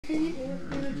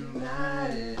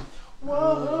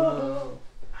Whoa.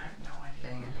 I have no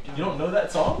idea. You don't know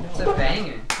that song? It's a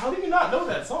banger. How do you not know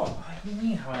that song? What do you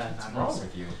mean? What's wrong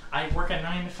with you? I work a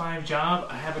 9-to-5 job.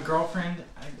 I have a girlfriend.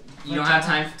 You don't have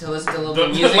time to listen to a little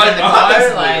bit of music in the car?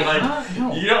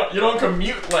 No. You don't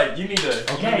commute. Like you need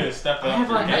to step up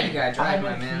your game. You gotta drive,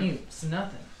 my man. It's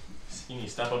nothing. You need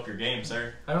to step up your game,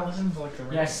 sir. I don't listen to like the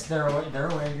radio. Yes, they're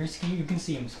aware. You can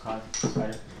see them,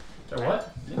 Spider. They're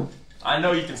what? Yeah. I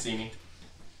know you can see me.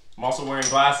 I'm also wearing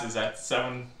glasses at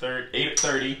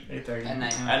 8:30 at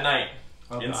night. At night,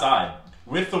 inside,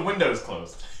 with the windows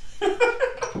closed.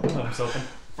 Windows open.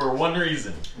 For one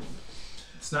reason.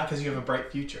 It's not because you have a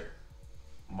bright future.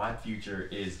 My future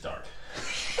is dark.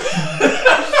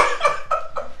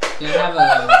 You have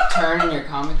a turn in your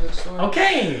comic book store?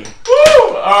 Okay.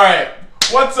 Woo! Alright.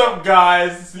 What's up,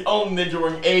 guys? It's the only ninja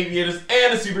wearing aviators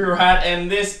and a superhero hat, and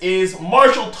this is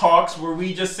Martial Talks, where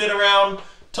we just sit around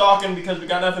talking because we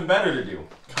got nothing better to do.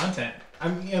 Content.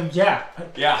 Yeah.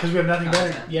 Yeah. Because we have nothing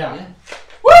better. Yeah.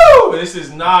 Woo! This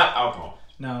is not alcohol.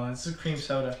 No, this is cream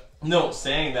soda. No,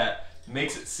 saying that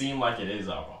makes it seem like it is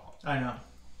alcohol. I know.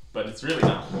 But it's really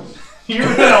not. You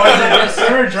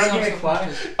were drinking a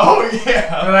class. Oh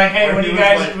yeah. We're like, hey, what are you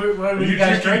guys? Like, what are you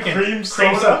guys drinking? Cream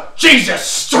soda. Jesus,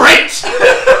 straight.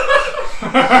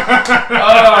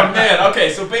 Oh man.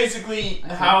 Okay, so basically,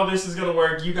 how this is gonna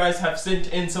work? You guys have sent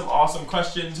in some awesome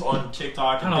questions on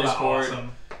TikTok and Discord.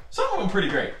 Awesome. Some of them pretty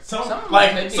great. Someone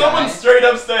nice. straight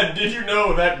up said, "Did you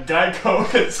know that Geico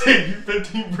could save you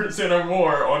 15% or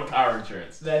more on car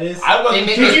insurance?" That is. I wasn't.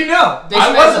 Did you know?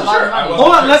 I wasn't sure.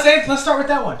 Hold on. Let's start with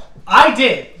that one. I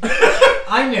did.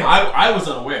 I knew. I was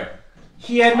unaware.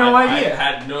 He had no idea. I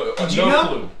had no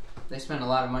clue. They spent a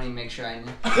lot of money to make sure I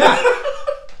knew. Yeah.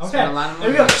 Okay. A lot of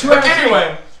money. There we go.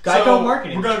 Anyway, Geico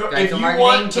marketing. We're gonna go. Geico if you marketing,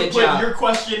 want to put job. your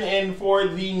question in for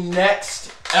the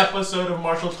next episode of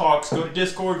Martial Talks, go to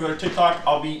Discord, go to TikTok.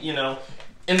 I'll be, in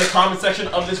the comment section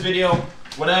of this video.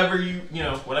 Whatever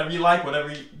whatever you like,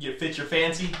 whatever you fit your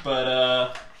fancy.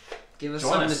 But give us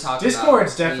join something us. to talk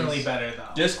Discord's about. definitely better though.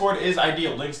 Discord is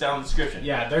ideal. Links down in the description.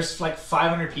 Yeah, there's like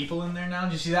 500 people in there now.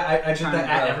 Did you see that? I did that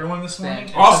at everyone this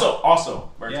morning.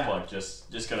 Also, merch plug.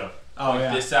 Just gonna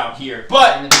point this out here.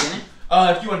 But in the beginning,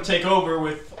 if you want to take over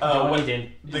with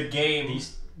the game,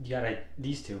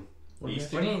 these two. What do you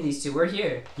mean these two? We're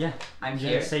here. Yeah. I'm you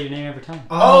here. Say your name every time.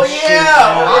 Oh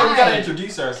yeah! Oh, we gotta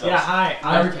introduce ourselves. Yeah, hi.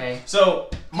 Okay. So,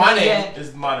 my name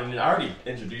is Modern Ninja. I already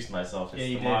introduced myself. Yeah,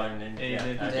 you did. Modern Ninja. Yeah,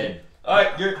 you did.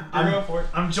 Alright, you're going for it.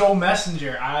 I'm Joel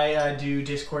Messenger. I do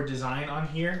Discord design on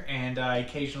here, and I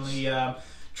occasionally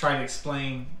try to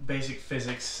explain basic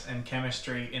physics and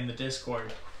chemistry in the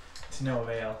Discord to no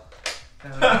avail.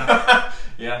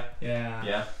 Yeah.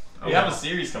 You have a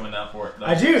series coming out for it.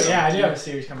 I do. Yeah, I do have a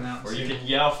series coming out. Where you can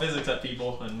yell physics at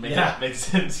people and make it make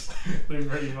sense.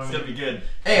 It's gonna be good.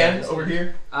 And over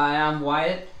here, I'm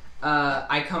Wyatt.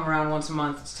 I come around once a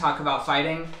month to talk about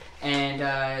fighting, and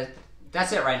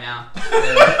that's it right now.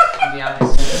 To be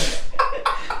honest,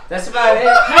 that's about it.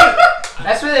 Hey,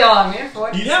 that's really all I'm here for.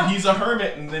 He's a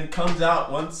hermit and then comes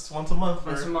out once a month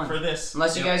for this.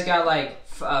 Unless you guys got like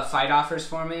fight offers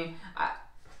for me.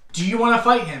 Do you want to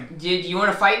fight him? Do you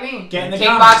want to fight me? Get in the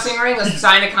kickboxing ring? Let's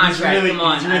sign a contract. Come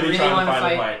on, I really want to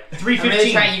fight.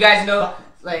 315. You guys know,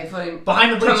 like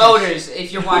behind the promoters.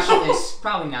 If you're watching this,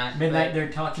 probably not. Midnight,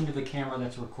 they're talking to the camera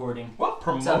that's recording. What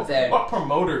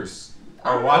promoters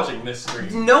are watching this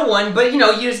stream? No one, but you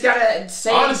just gotta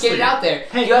say it, get it out there.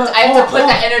 Hey, I have to put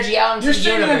that energy out into the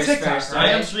universe on TikTok, first.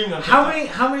 I am streaming on TikTok.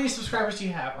 How many subscribers do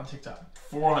you have on TikTok?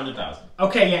 400,000.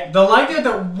 Okay, yeah. The likelihood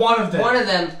that one of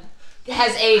them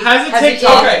has a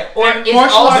TikTok. Okay. Or and is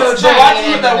also the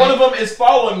likelihood that one of them is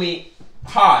following me,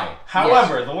 high.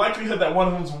 However, the likelihood that one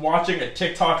of them is watching a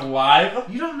TikTok live,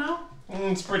 you don't know.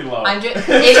 It's pretty low. It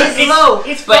is low.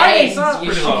 It's but Friday, hey, so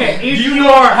pretty low. Okay,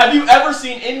 have you ever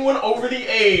seen anyone over the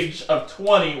age of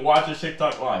 20 watch a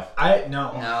TikTok live?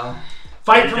 No.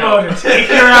 Fight promoters, if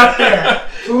you're out there,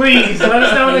 please let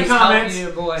us know in the comments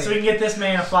so we can get this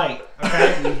man a fight.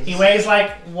 Okay, he weighs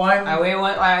like one. I weigh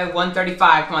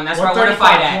 135. Come on, that's where I want to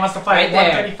fight at. He wants to fight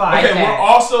right 135. Right okay, there. we're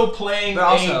also playing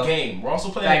a game. We're also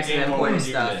playing a game while we do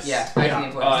this. Yeah,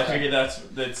 I figured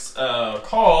that's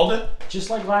called.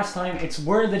 Just like last time, it's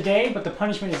word of the day, but the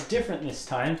punishment is different this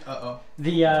time.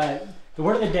 The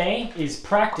word of the day is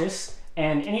practice,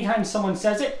 and anytime someone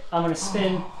says it, I'm gonna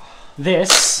spin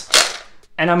this.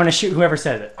 And I'm gonna shoot whoever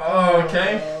says it. Oh,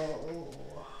 okay.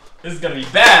 This is gonna be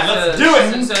bad. Let's do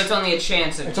it. So it's only a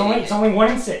chance of. It's only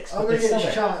 1 in 6. I'm gonna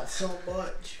get shot so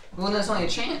much. Well, that's only a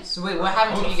chance. So wait, what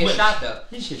happens when you get shot though?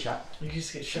 You just get shot. You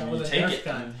just get shot You with a take Nerf it.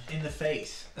 gun in the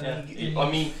face. And Yeah. then I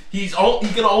mean, he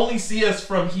can only see us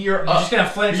from here you're up. just gonna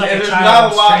flinch Yeah, like a there's child. not a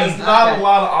on lot. string. There's not Okay. a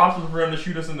lot of options for him to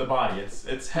shoot us in the body. It's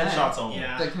headshots only.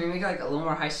 Yeah. But can we make it like a little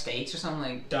more high stakes or something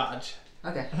like? Dodge.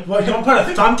 Okay. What, you want to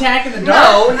put a thumbtack in the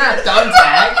dark? No, not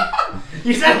thumbtack.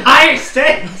 You said higher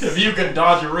stakes! If you can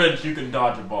dodge a wrench, you can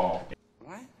dodge a ball.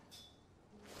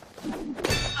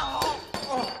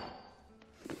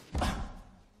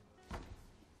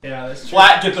 Yeah, that's true.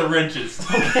 Flat, get the wrenches.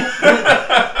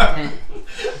 I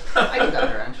can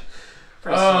dodge a wrench.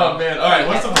 Pretty Oh slow. man! All right,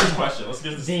 what's the first question? Let's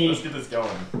get this. The- Let's get this going.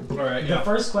 Alright, The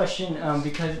first question,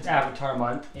 because it's Avatar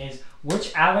month, is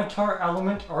which Avatar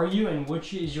element are you and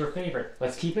which is your favorite?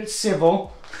 Let's keep it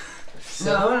civil.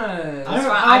 No, I that's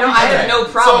fine. don't- I have okay. no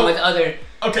problem So- with other.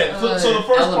 Okay, so the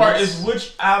first part elements. is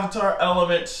which Avatar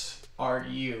element Are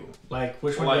you? Like,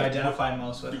 which one Like, do you identify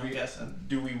most with, do I'm we- guessing?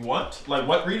 do we want? Like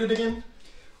what? Read it again.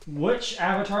 Which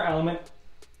Avatar element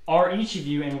are each of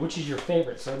you and which is your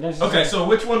favorite? So this is Okay, so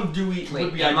which one do we Wait,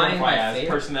 would we am I identify my as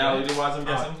favorite? personality-wise? I'm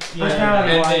guessing. Yeah.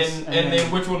 personality-wise, And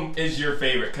then which one is your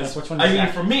favorite? Because Yes, which one I is mean,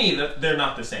 that? for me, they're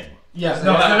not the same. Yeah, What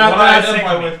no, what they're I, not, what they're I not identify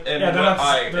saying with it. and Yeah, they're what not-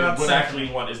 I they're not would saying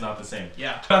actually want is not the same.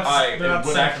 Yeah. I They're not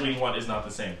would saying actually want is not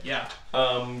the same. Yeah.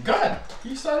 Go ahead.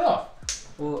 You start off.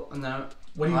 Well, no.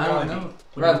 What do you I don't want to know.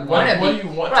 be? What I What want to do be. you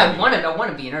want What I to be?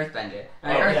 want to be an Earthbender. Right, Oh,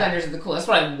 yeah. Earthbenders are the cool. That's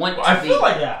what I want Well, to I be. feel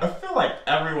like Yeah. I feel like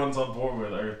everyone's on board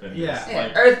with Earthbenders. Yeah. Yeah,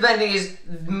 Like, Earthbending is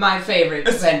my favorite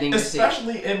bending to see.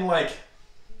 especially in like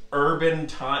urban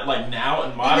time, like now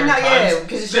in modern now, yeah, times. 'cause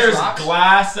it's just there's rocks.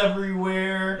 glass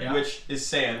everywhere, Yeah. which is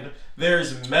sand.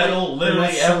 There's metal literally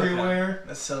That's silicone. everywhere.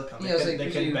 That's silicone. Yeah, They, it's could, like, they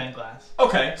could couldn't you- bend glass.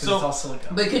 Okay, 'Cause it's all so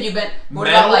silicone. But could you bend? What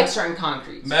Metal? about like certain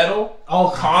concretes? metal,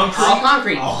 all concrete. All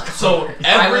concrete. All So concrete.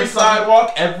 I every would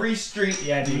sidewalk, every street,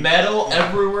 Yeah, dude. metal Yeah.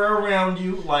 everywhere around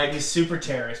you, like. These super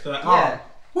terrorists. But like, Yeah. oh,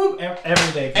 whoop,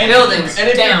 every day. And Buildings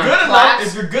if down, you're good claps, enough,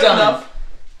 if you're good done. enough,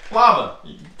 lava.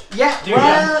 Yeah. Dude,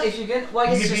 Well, if you get, well,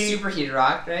 I You guess could it's just be- superheated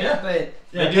rock, right? Yeah. But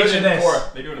Yeah, They do it picture in this. core.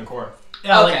 They do it in core.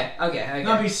 Yeah, like, okay.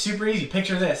 no, it'd be super easy.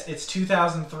 Picture this. It's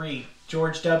 2003.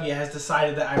 George W. has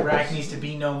decided that Iraq needs to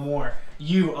be no more.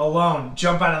 You, alone,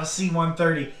 jump out of a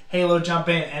C-130, Halo jump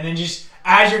in, and then just,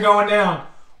 as you're going down,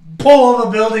 pull all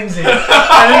the buildings in. And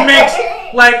it makes,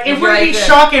 like, it wouldn't be Right there.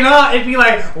 shocking up. It'd be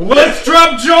like, let's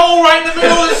drop Joel right in the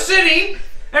middle of the city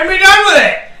and be done with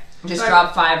it. Just Like,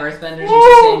 drop 5 Earthbenders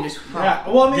woo! and just Yeah,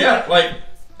 well, I mean, Yeah, like,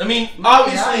 I mean,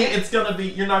 obviously, Yeah. it's gonna be.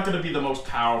 You're not gonna be the most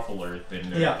powerful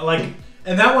Earthbender. yeah, like,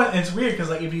 and that one, it's weird because,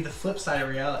 like, it'd be the flip side of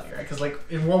reality, right? Because, like,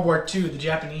 in World War II, the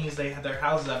Japanese, they had their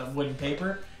houses out of wood and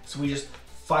paper, so we just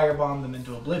firebombed them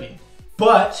into oblivion.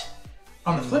 But,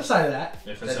 on the flip side of that,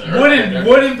 If it's That's an wood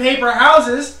Earthbender, and paper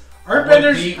houses, would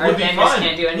Earthbenders, be Earthbenders fine.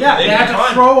 can't do anything. yeah, they'd they be have to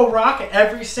fine. throw a rock at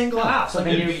every single house. So Like,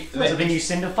 then they'd you, be- so they'd then be- you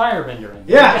send a firebender in.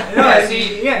 yeah, no, Yeah, it'd see,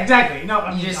 be- yeah, exactly. No, I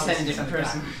mean, You just send a obviously different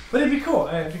send a guy. person. But it'd be cool.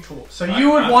 It'd be cool. So Right,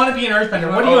 you would right. want to be an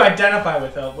Earthbender. What do Oh. you identify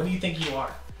with, though? What do you think you are?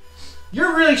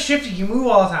 You're really shifty. You move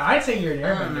all the time. I'd say you're an I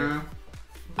don't Airbender. know.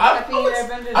 I Happy would-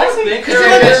 Airbenders? I would think Because they're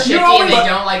You're just shifty and always- they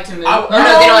don't like to move. I- Or no, you're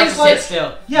they don't like to always like- sit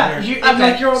still. Yeah, you, Okay,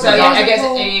 like you're so yeah, I guess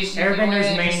logical-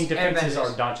 Airbenders' main defenses are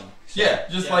dodging. Yeah,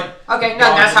 just Yeah. like. Okay,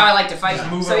 no, that's how I like to fight. Just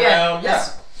move So yeah, around.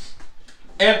 yes.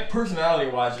 And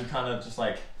personality-wise, you're kind of just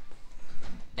like.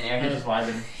 An You're airhead. just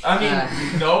vibing. I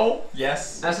mean, no,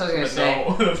 yes. That's what I was but gonna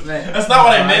no. But- That's not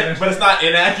what I meant, but it's not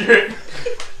inaccurate.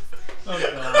 Oh,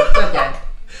 God. It's okay.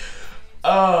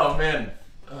 Oh man,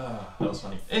 that was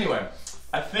funny. Anyway,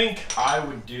 I think I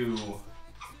would do.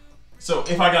 So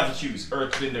if I got to choose,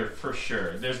 Earthbender for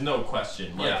sure. There's no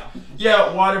question. Like, yeah,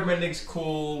 waterbending's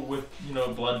cool with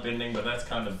blood bending, but that's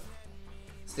kind of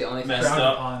It's the only thing. messed Frowned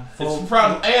up. upon. It's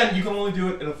frowned, and you can only do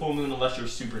it in a full moon unless you're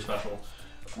super special,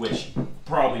 which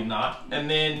probably not. And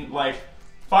then like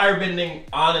firebending,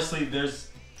 honestly, there's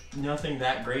nothing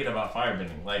that great about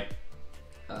firebending. Like.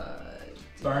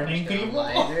 Burning people?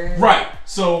 Lighter. Right.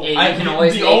 So Yeah, you can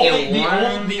always make it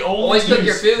warm. the only Always cook your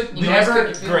use- food. You can always cook Never,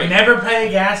 your food. Great. never pay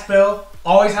a gas bill.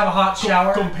 Always have a hot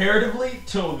shower. comparatively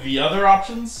to the other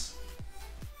options.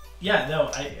 Yeah, no,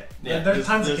 Yeah, there's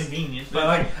tons of this- convenience, but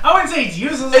like I wouldn't say it's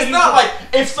useless. It's not like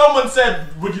if someone said,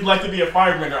 "Would you like to be a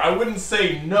firebender?" I wouldn't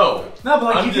say no. no, but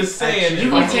like I'm you just could, saying, you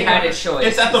if could I take had a choice.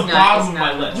 It's at the It's bottom it's of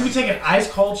my not- list. you could take an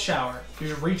ice cold shower. You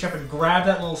just reach up and grab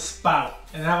that little spout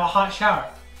and have a hot shower.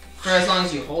 For as long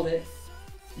as you hold it.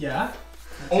 Yeah.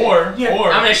 Or, Yeah.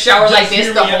 or I'm gonna shower just like this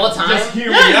hear the me whole out- time. Just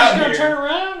hear me Yeah, you're out just gonna turn here.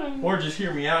 around and... Or just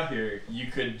hear me out here. You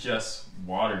could just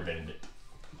waterbend it.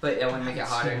 But it wouldn't make it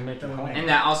hotter. Make it hot. And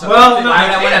that also. Well, no, why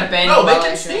they would I want can. to bend No, they while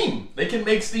can I steam. They can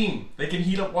make steam. They can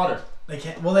heat up water. They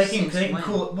can't. Well, they can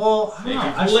cool it. Well, I They don't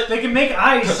can know. cool it. They can make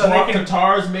ice, so they can.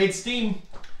 Qatar's made steam.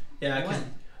 Yeah, because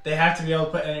they have to be able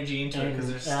to put energy into it because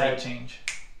there's state change.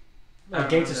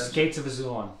 Gates of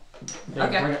Azulon. They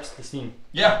bring up the steam.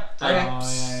 Yeah. Okay. Yeah.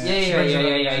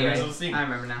 I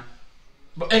remember now.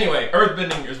 But anyway,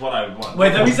 earthbending is what I would want.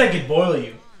 Wait, that means they could boil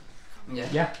you.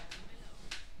 Yeah.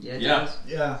 Yeah. Yeah.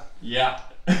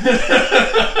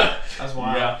 That's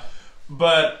wild. Yeah.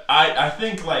 But I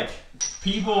think like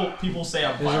people say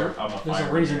I'm a fire. There's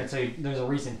a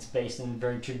reason it's based in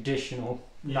very traditional,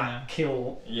 not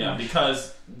kill. Yeah,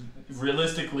 because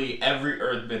realistically, every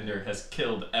earthbender has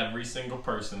killed every single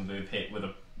person they've hit with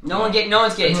a. No one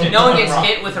gets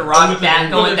hit with a rock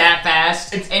going that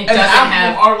fast and doesn't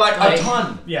have are like a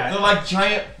ton. Yeah, they're like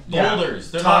giant boulders.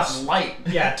 They're not light.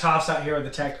 Yeah, Toph's out here with a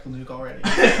tactical nuke already.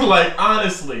 Like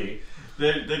honestly,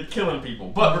 they're killing people.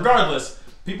 But regardless,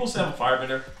 people say I'm a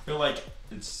firebender. I feel like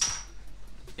it's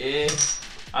I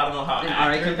don't know how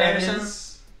accurate that is.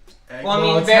 Well, I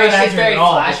mean, it's very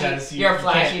flashy. You're a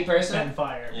flashy person. And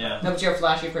fire. Yeah. No, but you're a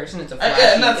flashy person. It's a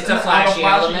flashy. It's a flashy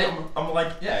element. I'm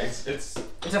like, yeah, it's a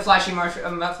flashy martial.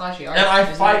 Flashy art. And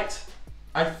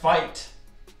I fight.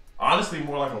 Honestly,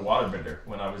 more like a waterbender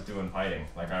when I was doing fighting.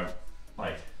 But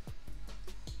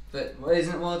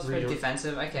it's pretty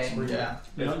defensive. Okay. Yeah.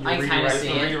 I can kind of see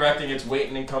it. Redirecting, it's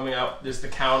waiting and coming out. Just the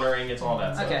countering, it's all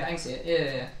that stuff. Okay, I can see it.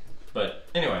 Yeah. But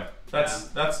anyway,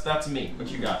 that's me.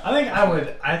 What you got?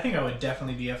 I think I would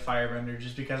definitely be a firebender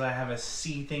just because I have a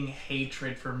seething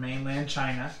hatred for mainland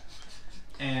China,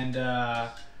 and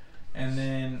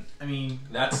then I mean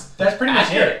that's pretty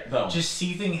much it though. Just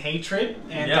seething hatred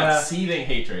and seething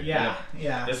hatred. Yeah.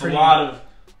 There's a lot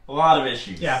of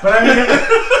issues. Yeah, but I mean,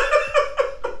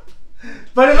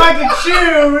 but if I could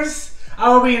choose,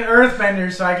 I would be an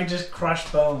earthbender so I could just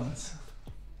crush bones.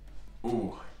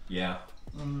 Ooh, yeah.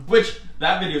 Which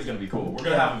that video is gonna be cool. We're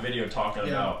gonna have a video talking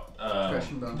about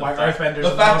why earthbenders.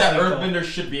 The fact that earthbenders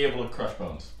should be able to crush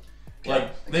bones.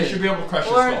 Like they should be able to crush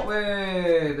your skull.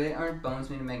 Wait, aren't bones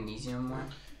made of magnesium more?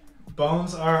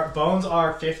 Bones are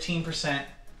 15%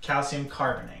 calcium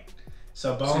carbonate.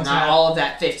 So bones. So not all of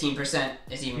that 15%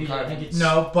 is even carbon.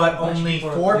 No, but only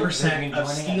 4% of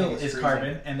steel is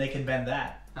carbon, and they can bend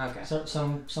that. Okay. So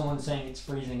someone's saying it's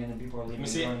freezing, and then people are leaving.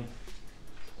 See it?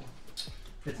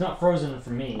 It's not frozen for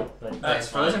me, but it's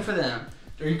frozen for them.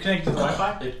 Are you connected to the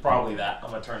Wi-Fi? It's probably that. I'm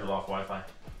gonna turn it off Wi-Fi.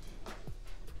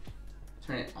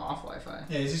 Turn it off Wi-Fi.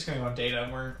 Yeah, he's just gonna go on data.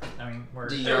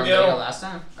 Did you go on data last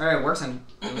time? Alright, it works on.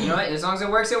 You know what? As long as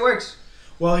it works, it works.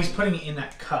 Well, he's putting it in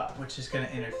that cup, which is gonna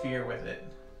interfere with it.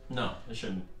 No, it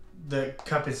shouldn't. The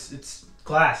cup it's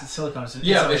glass. It's silicone.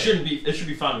 But it shouldn't be. It should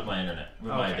be fine with my internet,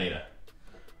 with my data.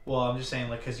 Well, I'm just saying,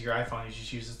 like, because your iPhone, you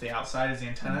just uses the outside as the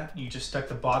antenna. You just stuck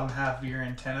the bottom half of your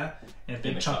antenna in a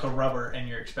big chunk of rubber, and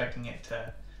you're expecting it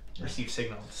to receive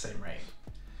signal at the same rate.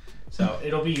 So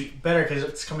it'll be better because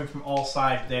it's coming from all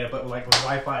sides data, but like with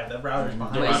Wi-Fi, the router's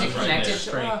behind. Wait, is it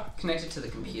connected to the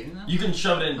computer now? You can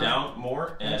shove it in down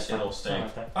more, and it'll stay.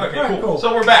 Okay, cool.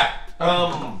 So we're back.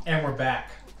 And we're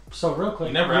back. So real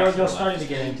quick, you're starting to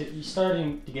get into it. You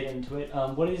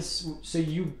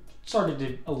started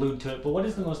to allude to it, but what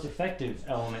is the most effective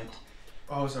element?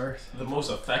 Oh, it's Earth. The most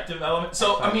effective element?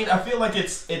 So, I mean, I feel like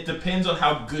it depends on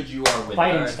how good you are with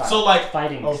fighting Earth. style. So, like...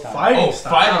 Fighting style. Fighting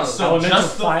style. So,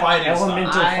 just the fighting style.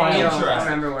 I don't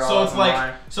remember what So, it's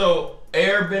like... So,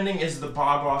 airbending is the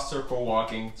Bagua circle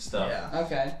walking stuff. Yeah.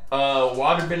 Okay.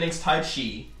 Waterbending's Tai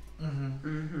Chi.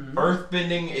 Mm-hmm.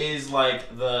 Earthbending is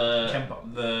like the... Kempo.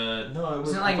 No, it was...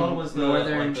 Isn't it like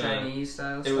northern Chinese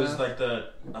style stuff? It was like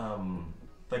the...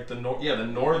 the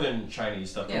northern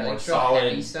Chinese stuff. Yeah, like like solid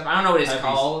heavy stuff. I don't know what it's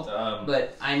called,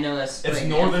 but I know that's. It's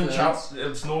northern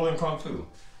it's northern kung fu,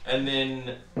 and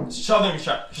then southern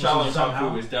Shaolin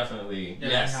kung fu is definitely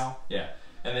yeah,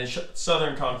 and then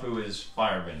southern kung fu is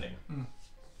firebending.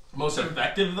 Most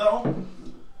effective though.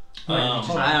 I don't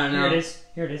know.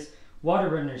 Here it is.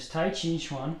 Waterbenders Tai Chi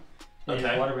Chuan.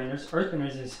 Waterbenders.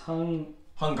 Earthbenders is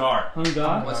Hungar.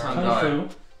 What's Hungar? Kung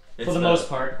Fu. For the most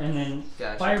part, and then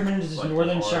firebenders is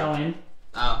northern Shaolin,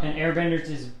 and airbenders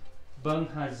is Bung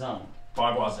Hazang.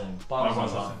 Bagua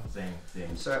Zing.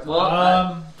 So, well,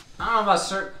 I don't know about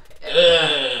certain.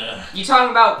 You talking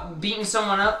about beating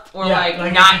someone up or like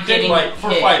not getting hit?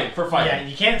 For fighting. Yeah,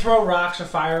 you can't throw rocks or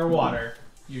fire or water.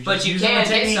 But you can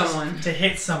hit someone to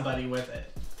hit somebody with it.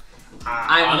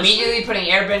 I'm immediately putting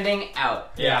airbending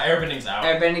out. Yeah, airbending's out.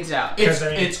 Airbending's out.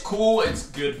 It's cool. It's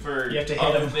good for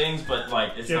other things, but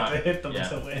like it's not. You have to hit them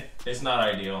to win. It's not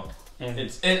ideal. And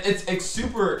it's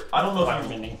super. I don't know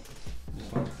waterbending.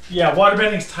 Yeah,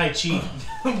 waterbending's Tai Chi.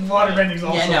 Waterbending's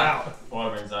also out.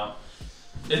 Waterbending's out.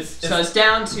 So it's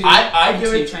down to. I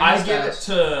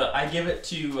give it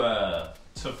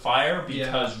to fire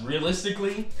because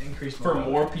realistically,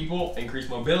 more people, increase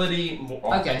mobility, more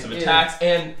offensive attacks,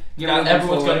 and not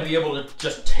everyone's going to be able to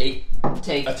just take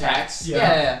attacks.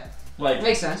 Yeah. Like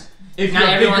makes sense. If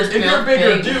you're a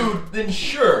bigger dude, then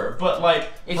sure. But like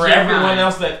for everyone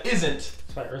else that isn't.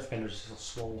 That's why Earthbenders are so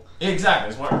swole. Exactly,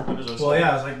 that's why Earthbenders are so swole. Well,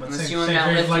 yeah, it's like same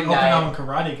like Okinawan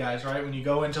karate guys, right? When you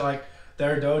go into like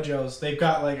their dojos, they've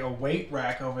got like a weight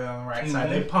rack over on the right side.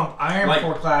 They pump iron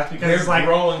before class because it's like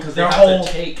growing because their whole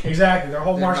their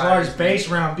whole martial arts is based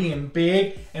around being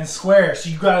big and square. So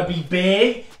you gotta be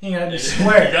big, and you gotta be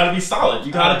square. You gotta be solid.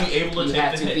 You gotta be able to take the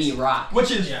hits. You have to be rock,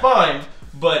 which is fine,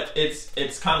 but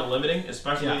it's kind of limiting,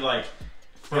 especially like.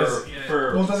 Well,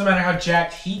 it doesn't matter how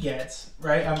jacked he gets,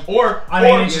 right? Or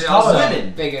it's taller.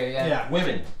 Women, bigger,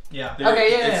 women. Yeah.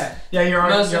 You're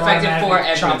most effective for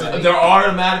everybody. They're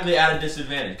automatically at a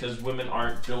disadvantage because women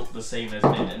aren't built the same as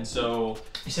men, and so.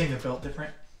 You're saying they're built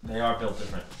different? They are built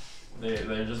different.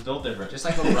 They're just built different. Just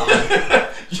like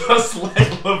LeBron. Just like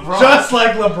LeBron. Just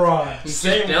like LeBron.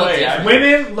 Same way.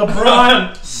 Women,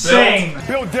 LeBron, same.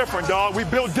 Built different, dog. We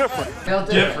built different. Built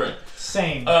different.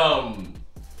 Same.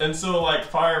 And so like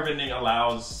firebending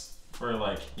allows for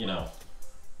like,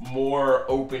 more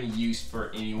open use for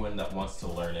anyone that wants to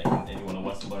learn it, and anyone who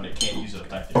wants to learn it can use it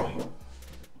effectively.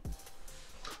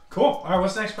 Cool. All right,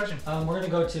 what's the next question? We're going to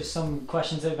go to some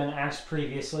questions that have been asked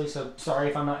previously, so sorry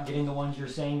if I'm not getting the ones you're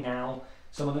saying now.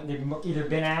 Some of them they've either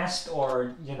been asked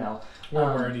or, We're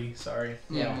wordy, sorry.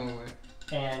 Yeah.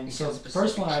 And so the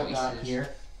first one I've got here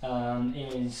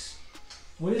is,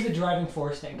 what is the driving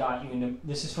force that got you into,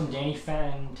 this is from Danny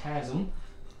Phantasm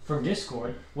from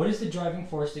Discord, what is the driving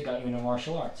force that got you into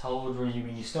martial arts? How old were you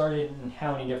when you started, and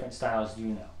how many different styles do you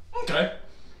know? Okay.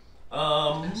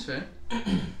 That's fair.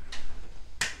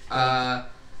 I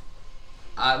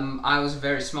was a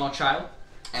very small child,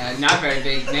 and not a very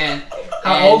big man.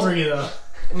 How old were you though?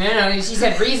 No, she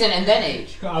said reason and then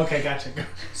age. Okay, gotcha.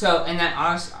 So, and that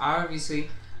obviously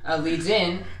leads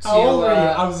in to... How old were you?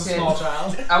 I was a small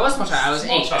child. I was a small child. I was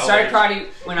 8. I started karate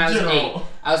when I was 8.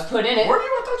 I was put in it. Were you?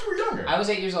 I thought you were younger. I was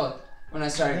 8 years old when I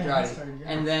started karate.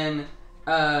 And then...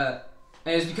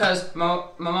 it was because my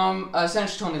mom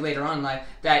essentially told me later on in life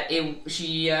that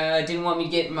she didn't want me to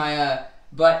get my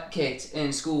butt kicked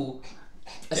in school.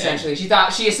 Essentially, she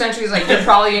essentially was like, "You're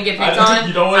probably gonna get picked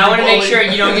on. I want to make sure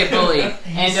you don't get bullied."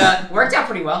 And worked out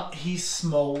pretty well. He's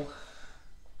small.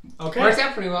 Okay. Worked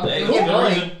out pretty well. Yeah, Didn't get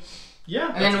bullied.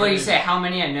 Yeah. And then what do you say? How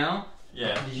many I know?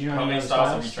 Yeah. Did you know how many styles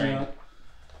have you trained?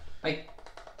 Like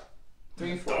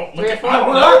 3 or 4. Oh, 3 or 4.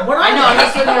 What I know. I'm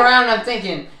just looking around. And I'm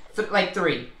thinking like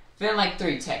 3. Feeling like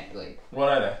 3 technically. What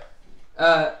are they?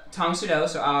 Tong Sudo,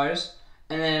 so ours,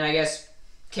 and then I guess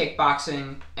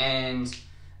kickboxing and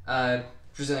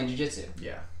Brazilian Jiu-Jitsu.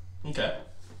 Yeah. Okay.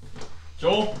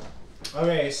 Joel?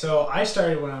 Okay, so I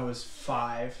started when I was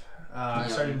 5. I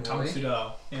started in Tong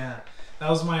Sudo. Yeah.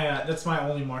 That's my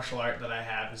only martial art that I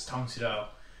had was Tong Sudo.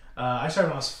 I started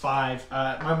when I was 5.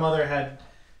 My mother had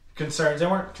concerns. They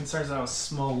weren't concerns that I was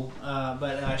small,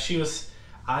 but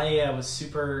I was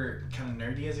super kind of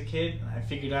nerdy as a kid. I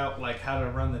figured out like how to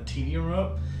run the TV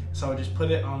remote, so I would just put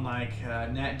it on like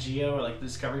Nat Geo or like the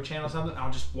Discovery Channel or something.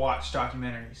 I'll just watch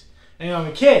documentaries. And I'm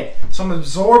a kid, so I'm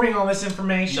absorbing all this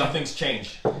information. Nothing's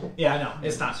changed. Yeah, I know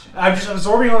it's not. I'm just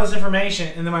absorbing all this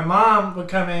information, and then my mom would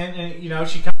come in, and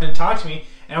she'd come in and talk to me,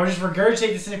 and I would just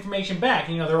regurgitate this information back.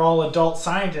 They're all adult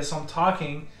scientists, so I'm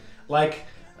talking like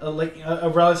a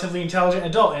relatively intelligent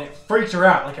adult, and it freaked her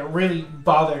out. Like it really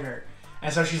bothered her.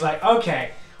 And so she's like,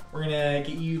 okay, we're going to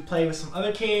get you to play with some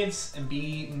other kids and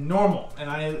be normal. And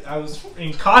I was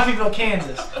in Coffeyville,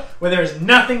 Kansas, where there's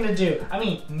nothing to do. I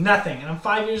mean, nothing. And I'm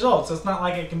 5 years old, so it's not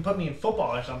like it can put me in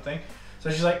football or something.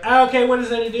 So she's like, oh, okay, what is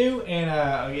there to do?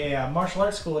 And martial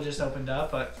arts school just opened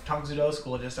up. Tong Sudo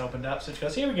school just opened up. So she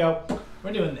goes, here we go.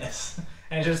 We're doing this.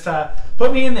 And just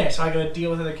put me in there so I go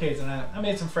deal with other kids. And I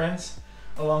made some friends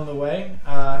along the way.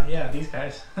 These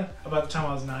guys, about the time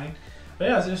I was 9. But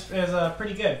yeah, it was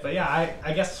pretty good. But yeah,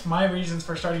 I guess my reasons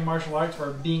for starting martial arts were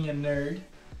being a nerd.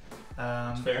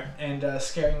 Fair. And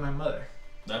scaring my mother.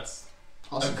 That's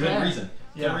also a good reason.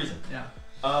 Yeah. Good reason. Yeah.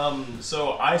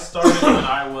 So I started when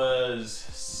I was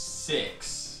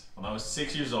 6. When I was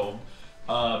 6 years old.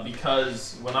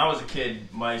 Because when I was a kid,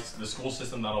 the school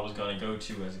system that I was going to go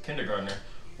to as a kindergartner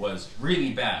was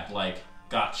really bad. Like,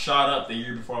 got shot up the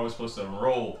year before I was supposed to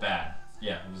enroll bad.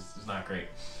 Yeah, it was not great.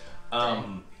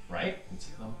 Right?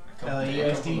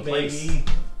 LAUSD, baby.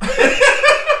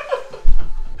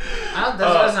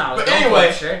 That's not but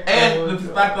anyway, and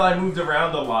the fact that I moved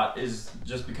around a lot is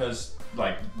just because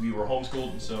like we were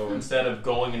homeschooled, so instead of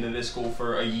going into this school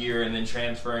for a year and then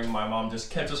transferring, my mom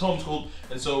just kept us homeschooled,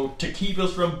 and so to keep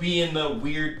us from being the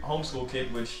weird homeschool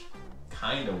kid, which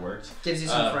kind of worked, gives you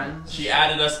some friends. She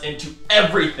added us into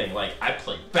everything. Like I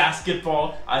played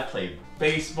basketball, I played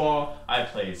baseball, I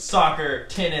played soccer,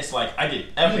 tennis. Like I did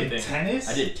everything. You did tennis?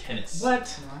 I did tennis.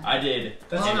 What? I did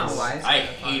That's tennis. not wise. I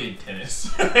hated tennis.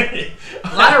 A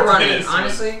lot of running,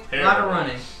 honestly. A lot of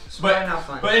running.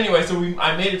 But anyway, so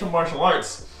I made it to martial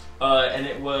arts, and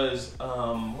it was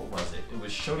what was it? It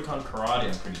was Shotokan karate,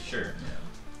 I'm pretty sure. Yeah.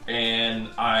 And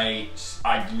I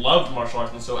loved martial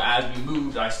arts, and so as we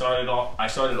moved, I started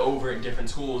over at different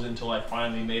schools until I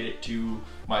finally made it to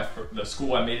the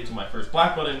school I made it to my first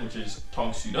black belt in, which is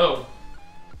Tong Soo-do.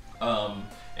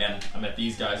 And I met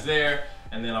these guys there,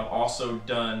 and then I've also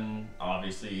done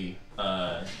obviously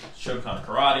Shotokan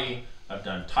karate. I've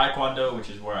done Taekwondo, which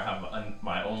is where I have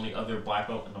my only other black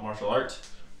belt in the martial arts.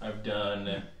 I've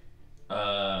done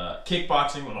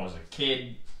kickboxing when I was a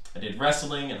kid. I did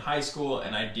wrestling in high school,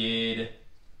 and I did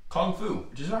Kung Fu,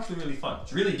 which is actually really fun.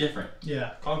 It's really different.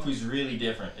 Yeah. Kung Fu's really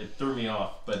different. It threw me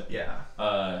off, but yeah.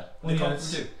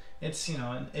 It's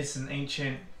it's an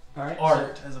ancient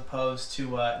art as opposed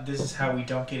to this is how we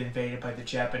don't get invaded by the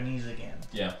Japanese again.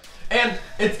 Yeah, and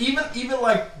it's even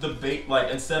like the like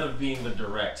instead of being the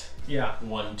direct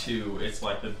 1-2, it's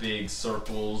like the big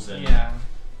circles and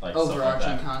like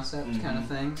overarching concept kind of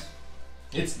things.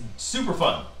 It's super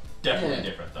fun. Definitely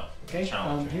different though. Okay.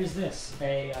 Here's this.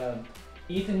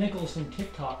 Ethan Nichols from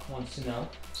TikTok wants to know,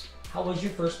 how was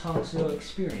your first Tong Soo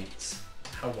experience?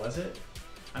 How was it?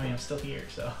 I mean, I'm still here,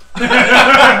 so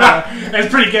it's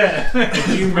pretty good.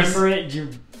 Do you remember it?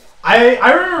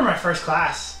 I remember my first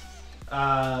class.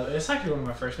 It's actually one of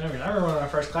my first memories. I remember one of my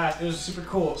first class. It was super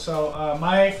cool. So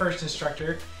my first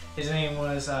instructor, his name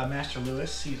was Master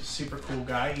Lewis. He's a super cool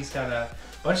guy. He's got a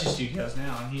bunch of studios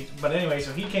now. But anyway,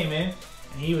 so he came in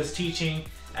and he was teaching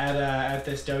at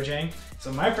this dojang.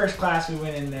 So my first class, we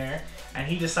went in there, and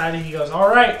he decided, he goes, all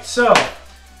right, so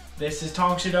this is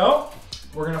Tong Soo-do.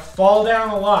 We're going to fall down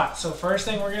a lot. So first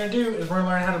thing we're going to do is we're going to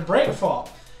learn how to break fall.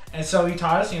 And so he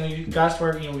taught us, he got us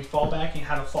where, we fall back and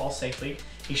how to fall safely.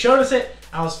 He showed us it.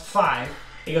 I was 5.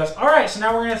 He goes, all right, so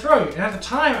now we're going to throw you. And at the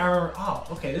time, I remember, oh,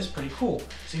 okay, this is pretty cool.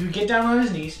 So he would get down on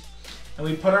his knees, and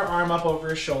we'd put our arm up over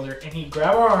his shoulder, and he'd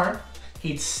grab our arm,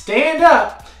 he'd stand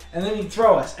up, and then he'd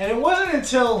throw us. And it wasn't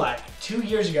until like 2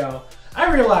 years ago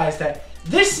I realized that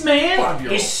this man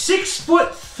is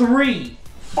 6'3",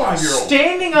 5-year-old,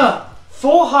 standing up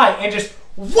full height and just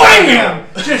wham,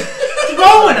 just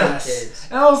throwing us.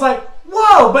 And I was like,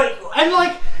 whoa! I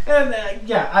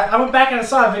went back and I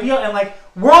saw a video, and like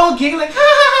we're all getting like ha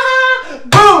ha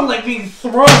ha, boom, like being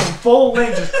thrown full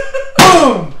length, just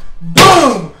boom,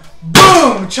 boom,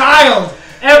 boom, child.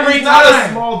 Every He's time. not a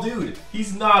small dude.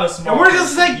 He's not a small dude. And we're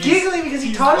just like giggling because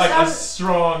he taught us how to...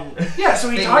 strong... Yeah,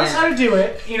 so he taught us how to do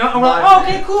it, and we're like, oh,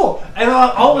 okay, cool. And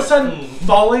all of a sudden,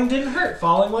 falling didn't hurt.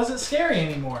 Falling wasn't scary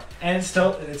anymore. And it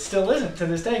still isn't to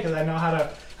this day because I know how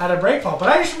to break fall. But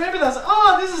I just remember that. I was like,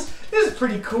 oh, this is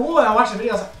pretty cool. And I watched the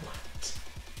video, I was like, what?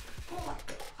 Oh my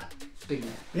god. Big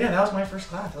man. Yeah, that was my first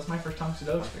class. That was my first Tong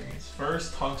Soo-do experience.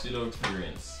 First Tong Soo-do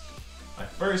experience. My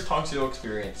first Tong Soo-do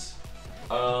experience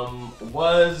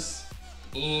was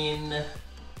in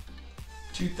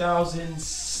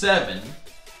 2007.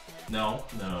 No.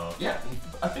 Yeah,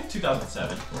 I think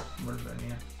 2007.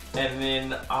 And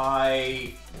then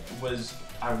I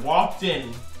walked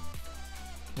in,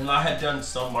 and I had done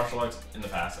some martial arts in the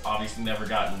past. Obviously, never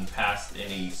gotten past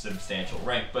any substantial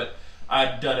rank, but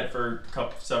I'd done it for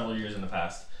several years in the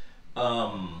past.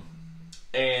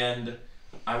 And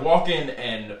I walk in,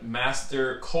 and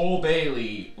Master Cole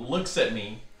Bailey looks at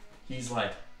me. He's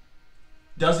like,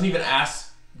 doesn't even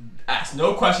ask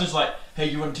no questions, like, hey,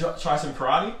 you want to try some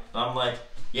karate? And I'm like,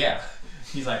 yeah.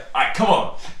 He's like, all right, come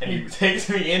on. And he takes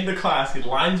me into class, he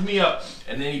lines me up,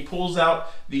 and then he pulls out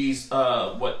these,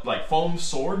 foam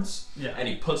swords, and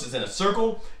he puts us in a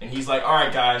circle, and he's like, all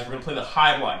right, guys, we're going to play the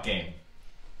high block game.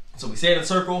 So we stay in a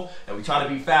circle, and we try to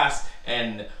be fast,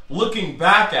 and looking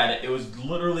back at it, it was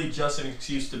literally just an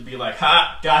excuse to be like,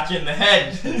 ha, got you in the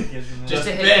head. Just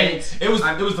bang. It was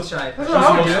the shy. It was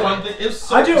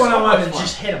so, I do it when I want to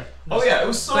just hit him. Oh yeah, it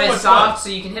was so much fun. But it's soft, so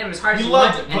you can hit him as hard as you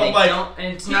want,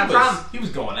 and it's not a problem. He was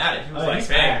going at it. He was like,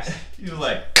 bang. He was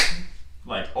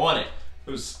like on it.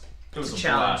 It was a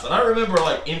blast. And I remember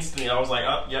like instantly, I was like,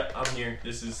 oh, yep, I'm here.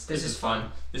 This is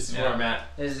fun. This is where I'm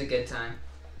at. This is a good time.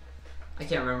 I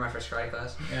can't remember my first karate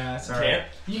class. Yeah, that's alright.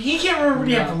 He can't remember what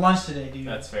he had for lunch today, dude.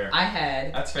 That's fair. I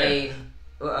had a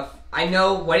I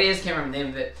know what it is. Can't remember the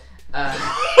name of it.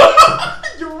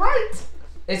 You're right.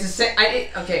 It's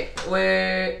a okay.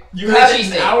 Where You had it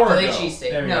an hour Philly ago.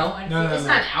 cheesesteak. There we No, go. it's No.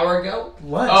 not an hour ago.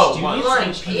 Lunch. Oh, dude. lunch.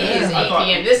 Lunch is 8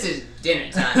 p.m. This is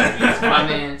dinner time, my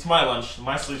man. It's my lunch.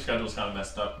 My sleep schedule's kind of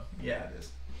messed up. Yeah, it is.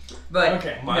 But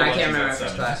Okay. no, My I lunch can't is remember at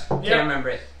first 7. class. Yeah. Can't remember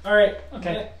it. All right.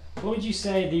 Okay. What would you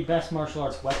say the best martial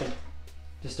arts weapon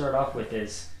to start off with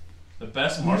is? The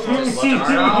best martial arts Start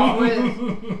weapon. off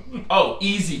with. Oh,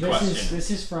 easy question. This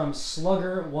is from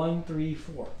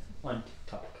Slugger134 on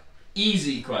TikTok.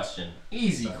 Easy question.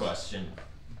 Easy question.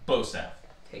 Bow staff.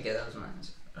 Okay, get those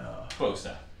mines. Bow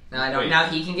staff. Now I don't. Wait. Now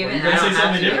he can give Were it. you And I gonna don't say have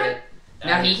something to give different? it.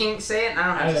 Now he can say it. And I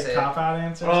don't I have had to a say it. cop out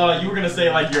answer. You were gonna say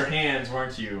like your hands,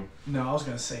 weren't you? No, I was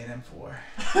gonna say an M4.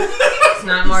 It's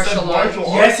not martial arts.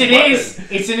 Yes, it is.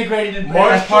 It's integrated in as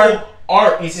Martial part of.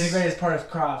 arts. It's integrated as part of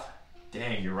Krav.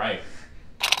 Dang, you're right.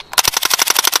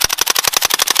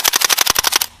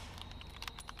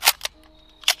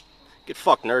 Get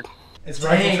fucked, nerd. It's Dang,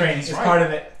 rifle training. he's It's right. part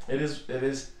of it. It is. It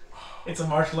is. It's a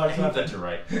martial I arts hate weapon. that you're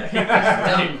right. I hate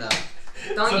that you're Dumb right.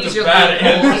 though. Don't Such use a your bad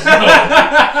loopholes.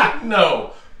 answer.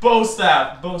 No. Bow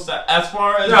staff. Bow staff. As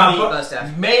far as No, the Bow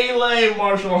staff. melee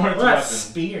martial arts What about weapon,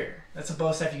 spear? That's a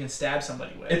bow staff you can stab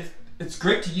somebody with. it's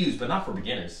great to use, but not for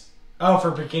beginners. Oh,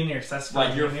 for beginners. That's for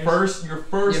Like your beginners?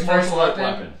 first martial art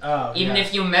weapon. Oh, Even yeah.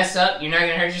 if you mess up, you're not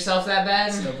gonna hurt yourself that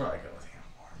bad. Still probably go with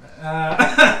the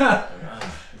M4.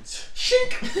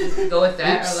 Shink. Go with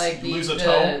that, Oops, or like lose a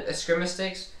toe. the eskrima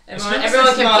sticks. Eskrima Everyone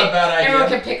stick's can not a pick. bad idea. Everyone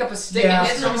can pick up a stick Yeah, and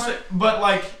hit eskrima someone. But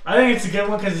like, I think it's a good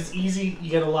one because it's easy. You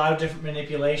get a lot of different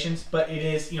manipulations, but it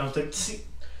is,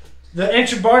 the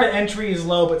entry bar to entry is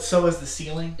low, but so is the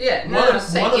ceiling. Yeah, One no, of- I'm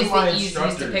saying one of it's my the easiest to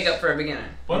instructors- pick up for a beginner.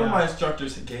 one of Yeah. my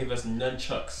instructors gave us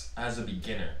nunchucks as a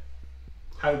beginner.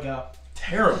 How'd it go?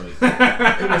 Terribly.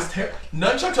 It was terrible.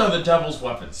 Nunchucks are the devil's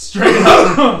weapons. Straight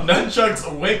up. Nunchucks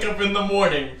wake up in the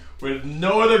morning with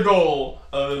no other goal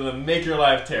other than make your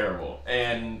life terrible.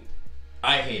 And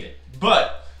I hate it.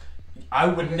 But I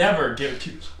would never give it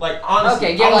to, like, honestly,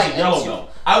 Okay, give I was like a yellow two.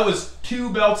 belt. I was 2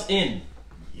 belts in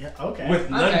Yeah, okay. with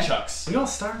nunchucks. we don't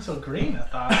start until green, I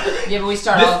thought. Yeah, but we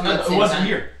start This- off at the it same wasn't time.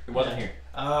 here. It wasn't here.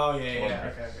 Oh, yeah. Okay.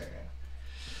 Okay.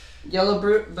 Yellow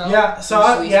brute belt. Yeah, so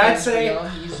I'd say-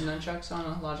 use nunchucks on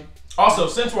a logic. Also,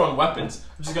 since we're on weapons,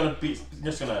 I'm just gonna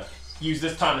use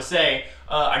this time to say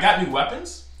I got new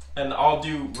weapons, and I'll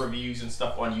do reviews and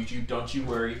stuff on YouTube. Don't you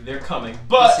worry, they're coming.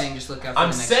 But saying just look out for I'm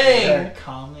the next saying- video. They're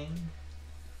calming.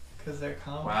 Because they're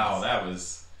calming. wow, that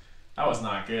was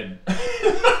not good.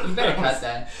 You better cut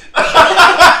that.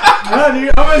 No,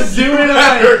 dude, I'm gonna zoom in on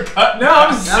my... Better cut No,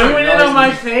 I'm that. zooming in on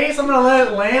my face. I'm gonna let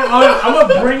it land. I'm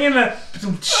gonna bring in a...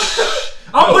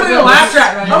 I'll put it in a laugh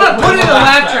track. I'm gonna put it in a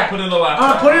laugh track. Put it in the laugh I'm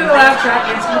gonna track. put it in a laugh track,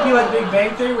 and it's gonna be like Big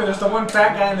Bang Theory, where there's the one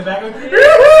fat guy in the back. Like,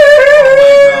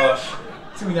 Oh my gosh.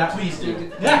 it's gonna be that. Please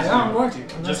do. Yeah, no, I'm going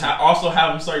to. Just also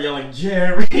have him start yelling,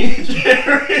 Jerry,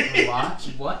 Jerry.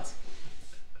 What?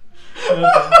 Don't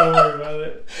worry about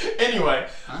it. Anyway,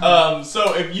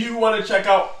 so if you want to check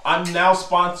out, I'm now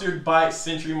sponsored by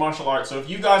Century Martial Arts. So if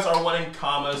you guys are wanting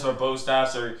kamas or bow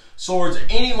staffs or swords or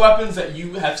any weapons that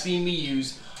you have seen me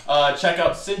use, check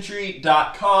out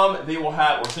Century.com. They will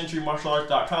have, or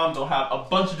CenturyMartialArts.com. They'll have a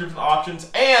bunch of different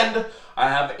options, and I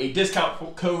have a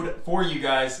discount code for you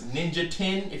guys,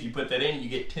 Ninja10. If you put that in, you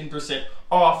get 10%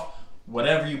 off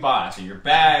whatever you buy. So your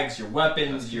bags, your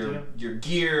weapons, your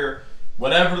gear.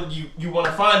 Whatever you want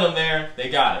to find them there, they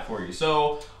got it for you.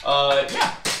 So,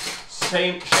 yeah,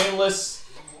 shameless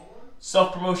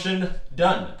self-promotion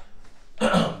done.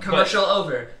 Commercial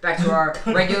over. Back to our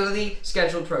regularly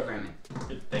scheduled programming.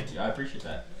 Thank you, I appreciate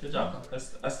that. Good job.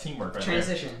 That's teamwork right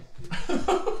Transition.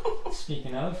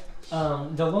 Speaking of,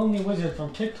 the Lonely Wizard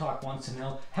from TikTok wants to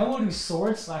know, how will do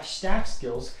sword/staff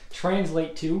skills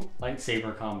translate to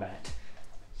lightsaber combat?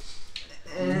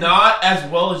 there. Not as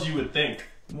well as you would think.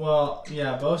 Well,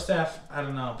 yeah, bow staff, I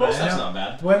don't know. Bow but I staff's know not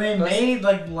bad. when they made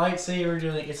like lightsaber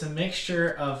dueling, it's a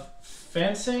mixture of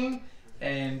fencing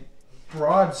and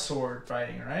broadsword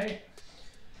fighting, right?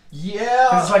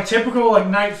 Yeah. It's like typical like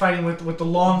knight fighting with the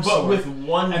long but sword, with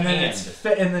one and then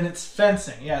hand. it's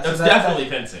fencing. Yeah, That's so definitely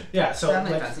fencing. yeah. So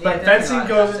Definitely like, fencing. but Yeah, fencing definitely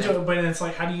goes fencing. into it, but then it's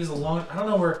like how to use a long. I don't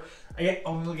know where. I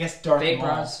guess Darth Big Maul.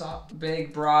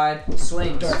 broad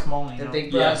swings. Darth Maul, you The know,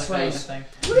 big yeah, broad that kind of swings.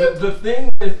 thing. The thing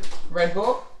with Red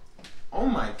Bull. Oh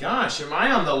my gosh, am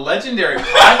I on the legendary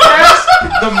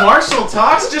podcast? The Marshall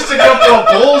Talks? Just a couple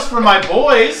of bowls for my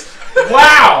boys.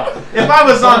 Wow! If I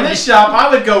was on this shop, I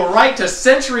would go right to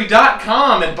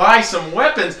Century.com and buy some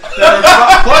weapons that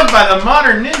are plugged by the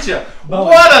Modern Ninja.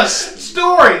 What a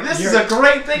story! This is a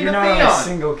great thing You're to not be on a on.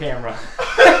 single camera.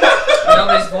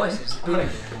 Nobody's voice is booming.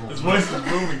 His voice is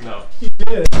booming though.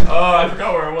 did. Oh, I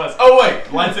forgot where it was. Oh wait,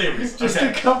 lightsabers. Just Okay.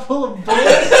 a couple of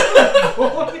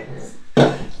bullets.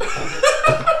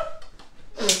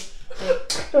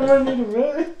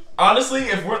 Honestly,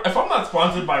 if I'm not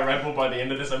sponsored by Red Bull by the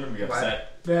end of this, I'm gonna be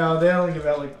upset. No, they only give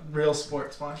out like real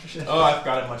sports sponsorship. Oh, I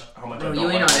forgot how much. Bro, I you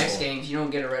don't ain't like on Red X Bull. Games, you don't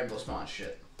get a Red Bull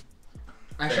sponsorship.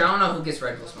 Actually, I don't know who gets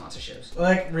Red Bull sponsorships.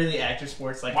 Like really active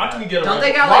sports like Watch that. me get a Don't Red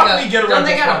they Bull. got Watch like me get a? a Don't Red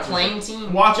they Bull got a sponsorship. plane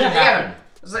team? Watch it Yeah, they got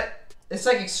happen. It's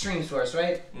like extreme sports,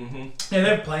 right? Mm-hmm. Yeah,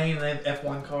 they're playing. They have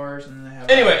F1 cars, and they have.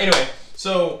 Anyway,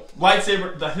 so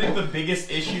lightsaber. I think the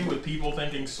biggest issue with people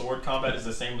thinking sword combat is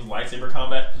the same as lightsaber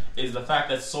combat is the fact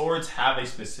that swords have a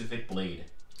specific blade.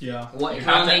 Yeah. What You you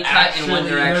have can to only cut in one actually-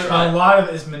 direction, A lot of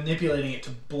it is manipulating it to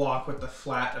block with the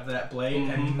flat of that blade,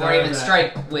 and Mhm. none or of even that-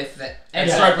 strike with the And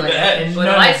edge. strike with the edge. And With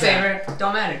a none of lightsaber,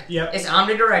 don't matter. Yep. It's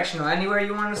omnidirectional, anywhere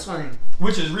you want to swing.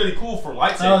 Which is really cool for Oh,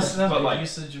 lightsabers, so that's but the like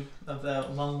usage of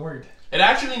that long word. it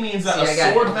actually means that See, I got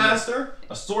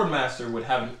a sword master would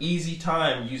have an easy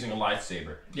time using a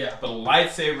lightsaber. Yeah. But a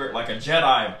lightsaber, like a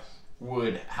Jedi,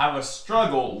 would have a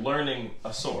struggle learning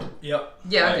a sword. Yep.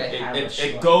 Yeah, Like, okay.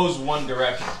 it goes one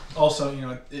direction. Also, you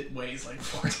know, it weighs like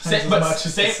 4 times as But much as the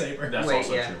same- saber. That's Wait,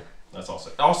 also yeah. true. That's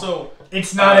also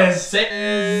It's not as.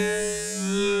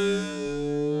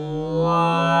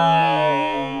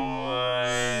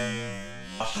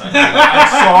 I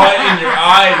saw it in your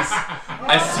eyes.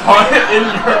 I saw it in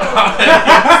your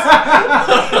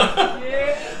eyes.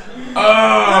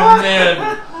 Oh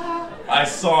man, I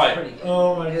saw it. Pretty good.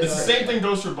 Oh my god. It's the same thing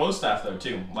goes for bow staff though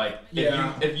too. Like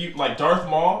Yeah. if you like Darth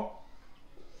Maul,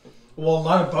 Well, a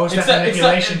lot of bow staff it's like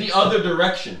manipulation. the other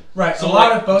direction. Right. So a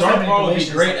lot like, of bow staff Darth Maul would be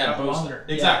manipulation great is at like bow staff. longer.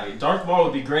 Exactly. Darth Maul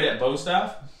would be great at bow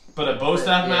staff, but a bow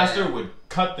staff Yeah. master would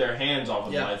cut their hands off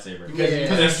with Yeah. a lightsaber. Because Yeah.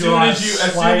 Because as soon as you You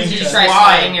try slide,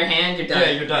 sliding your hand, you're done. yeah,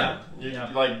 you're done. Yeah.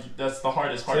 Like that's the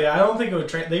hardest part. So yeah, I don't think it would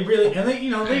train. They really, and they, you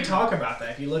know, they talk about that.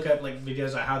 If you look up like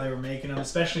videos of how they were making them,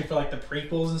 especially for like the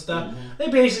prequels and stuff, they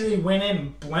basically went in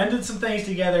and blended some things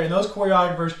together, and those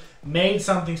choreographers made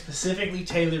something specifically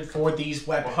tailored for these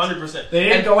weapons. 100%. They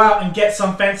didn't go out and get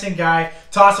some fencing guy,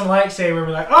 toss him a lightsaber, and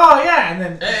be like, oh yeah, and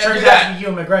then it And turns do out that. to be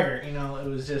Ewan McGregor. You know, it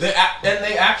was just.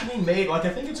 They actually made, like, I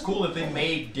think it's cool that they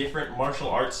made different martial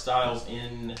arts styles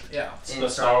in Yeah. the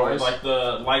Star Wars, like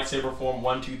the lightsaber form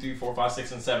 1, 2, 3, 4, 5,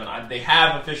 6, and 7. They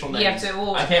have official names. You have to.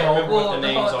 Well, I can't remember well, what the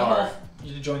the names whole- the are. whole-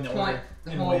 You should join the Point- order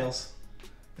the in whole- Wales.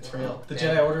 It's real. The Yeah.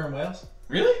 Jedi Order in Wales.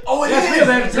 Really? Oh, it Yeah, is. it's real.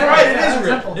 They have a You're right. temple. It Yeah, is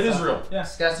real. temple It is stuff. real. Yeah.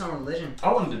 It's got some religion.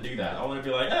 I wanted to do that. I wanted to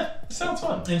be like, it sounds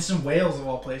fun. And it's in Wales of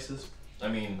all places. I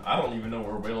mean, I don't even know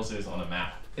where Wales is on a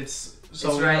map. It's It's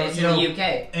right. It's in the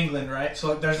UK. England, right?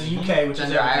 So there's the UK, which It's is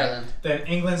under everything. Ireland. Then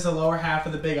England's the lower half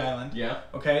of the Big Island. Yeah.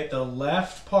 Okay, the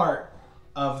left part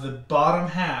of the bottom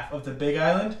half of the Big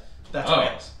Island, that's Oh.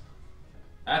 Wales.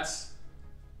 That's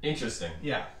interesting.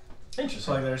 Yeah. Interesting.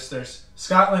 So like there's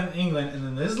Scotland, England, and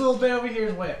then this little bit over here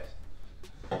is Wales.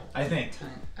 I think.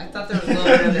 I thought there was a little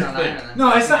bit of it on Ireland.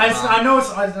 No, it's not. I know it's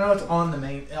on the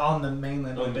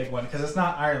mainland, Oh. the big one, because it's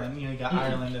not Ireland. You know, you got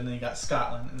Ireland, and then you got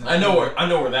Scotland. And then I know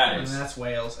where that And is. that's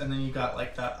Wales, and then you got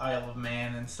like that Isle of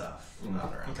Man and stuff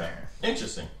out around Okay. there.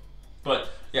 Interesting. But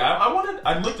yeah,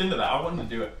 I looked into that. I wanted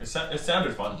to do it. It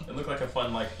sounded fun. It looked like a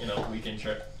fun, like, weekend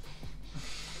trip.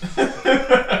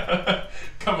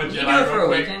 Come a You Jedi do it for real a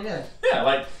quick. weekend, yeah. Yeah,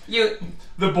 like You,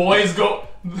 the boys go.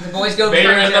 the boys go Vader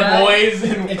become and Jedi? the boys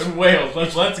in It's-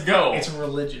 Wales. Let's go. It's a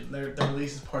religion. Their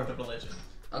release is part of the religion.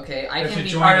 Okay, I If can you be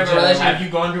join part the of a Jedi, religion. Have you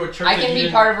gone to a church? I that can you be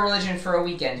didn't- part of a religion for a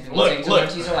weekend if you Look, want to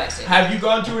look. use a lightsaber. Have you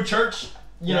gone to a church?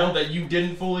 You Yeah. know that you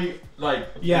didn't fully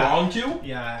Yeah. belong to.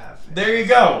 Yeah, I have. There you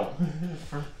go.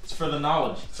 It's for the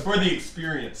knowledge. It's for the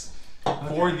experience.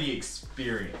 For the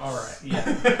experience. All right.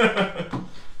 Yeah.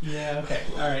 Yeah. Okay.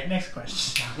 All right. Next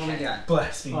question. What we got?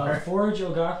 Blasphemer. Forge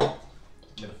Ogaki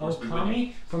May the force be with you.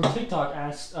 Okami from TikTok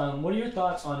asks, what are your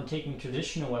thoughts on taking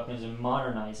traditional weapons and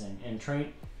modernizing and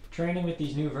training with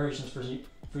these new versions for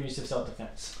use of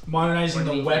self-defense? Modernizing What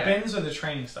do the you- weapons or the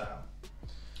training style?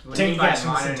 What do you mean Take by guess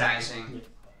from syntax. modernizing?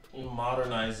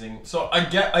 Modernizing. So I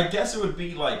guess it would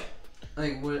be like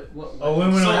Like what?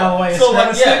 Aluminum so, alloy so like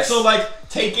aesthetics? yeah, so like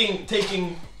taking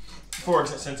for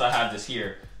example, since I have this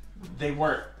here, they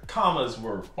weren't commas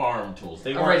were farm tools.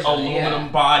 They weren't Originally, aluminum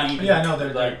yeah. bodied. Yeah, no,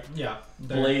 they're like yeah.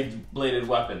 They're, bladed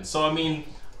weapons. So I mean,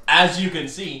 as you can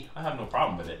see, I have no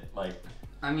problem with it. Like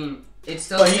I mean, it's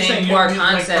still But the he's same saying core you-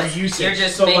 like, for concept. usage. You're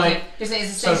just So, making. like, You're saying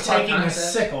it's so the same core taking a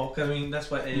concept. sickle, because I mean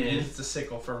that's what it Mhm. is. It's a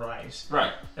sickle for rice,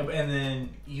 right. and then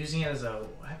using it as a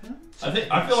weapon.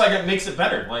 I feel like it makes it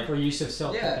better. Like For use of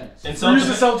self-defense. in Use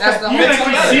the self That's the You whole think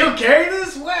we concept. concealed carry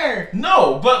this? Where?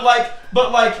 no, but like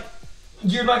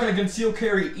you're not gonna conceal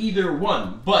carry either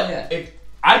one. But if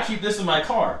I keep this in my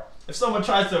car, if someone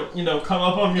tries to, come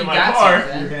up on me in my car,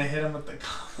 you're gonna hit them with the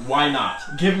car. Why not?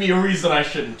 Give me a reason I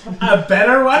shouldn't. A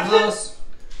better weapon?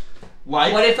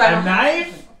 Like what if I a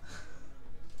knife?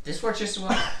 This works just as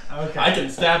well. Okay. I can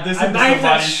stab this A into knife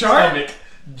that's somebody's sharp? stomach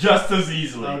just as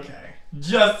easily. Okay.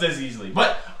 Just as easily.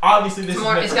 But obviously this is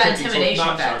meant it's for got cooking, so it's intimidation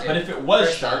not factor. sharp. But if it was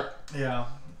First sharp, yeah.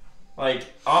 like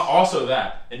also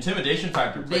that intimidation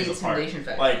factor plays a part. Intimidation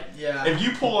factor. Like Yeah. if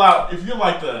you pull out, if you're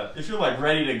like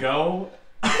ready to go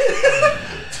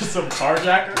to some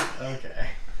carjacker. Okay.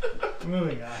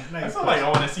 Moving on. I feel like I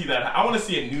want to see that. I want to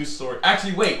see a news story.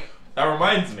 Actually, wait. That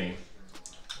reminds me.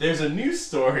 There's a news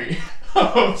story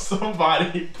of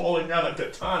somebody pulling out a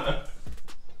katana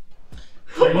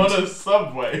on a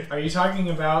subway. Are you talking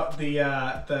about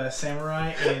the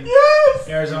samurai in Yes!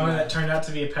 Arizona that turned out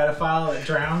to be a pedophile that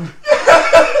drowned?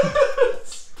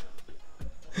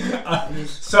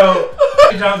 Yes! So,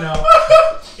 if you don't know,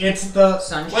 it's the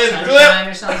Sunshine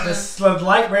or something. the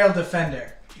Lightrail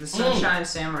Defender. The Sunshine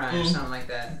Samurai or something like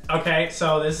that. Okay,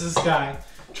 so this is this guy,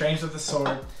 trains with a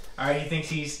sword. Alright, he thinks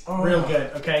he's real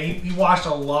good. Okay, he watched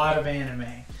a lot of anime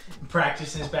and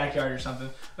practiced in his backyard or something.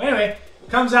 But anyway,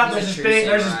 comes out, there's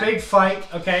this big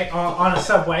fight, okay, on a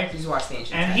subway. He's watched the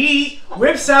ancient And he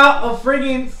whips out a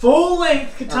friggin'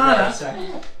 full-length katana sorry.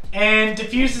 and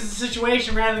diffuses the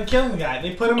situation rather than killing the guy.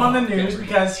 They put him on the news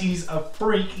because he's a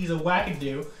freak, he's a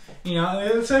wackadoo.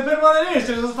 So they put him on the news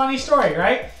because it was a funny story,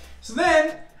 right? So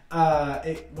then,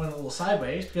 it went a little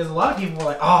sideways because a lot of people were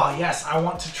like, oh yes, I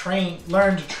want to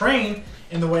learn to train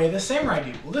in the way the samurai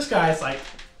do. Well, this guy's like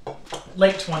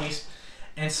late 20s,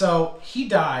 and so he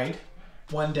died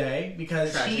one day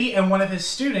because he and one of his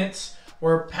students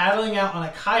were paddling out on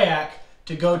a kayak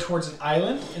to go towards an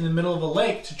island in the middle of a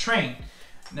lake to train.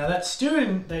 Now that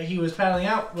student that he was paddling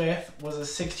out with was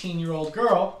a 16-year-old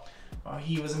girl.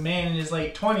 He was a man in his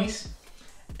late 20s,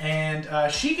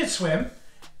 and she could swim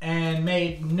and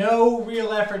made no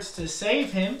real efforts to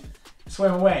save him,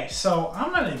 swim away. So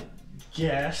I'm gonna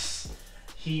guess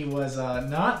he was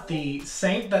not the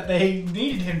saint that they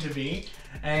needed him to be,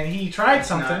 and he tried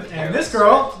something, and this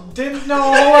girl didn't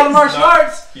know a whole lot of martial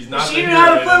arts. She knew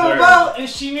how to flip a boat, and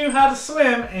she knew how to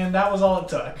swim, and that was all it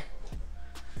took.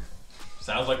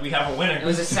 Sounds like we have a winner. It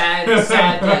was a sad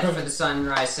death for the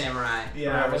Sunrise Samurai.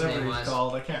 Yeah, whatever his name he's was.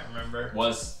 called, I can't remember.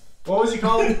 What was he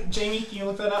called, Jamie? Can you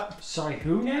look that up? Sorry,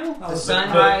 who now? The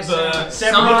Sunrise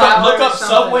Samurai. Look up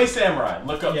Subway Samurai.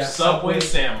 Look up Subway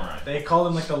Samurai. They called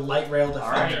him like the Lightrail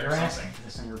Defender or something.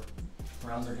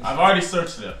 I've already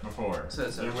searched it before.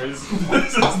 This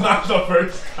is not the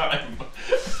first time.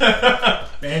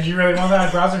 Man, do you really want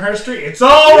that browser history? It's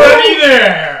already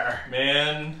there!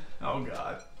 Man. Oh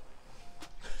god.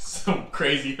 Some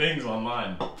crazy things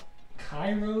online.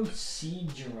 Cairo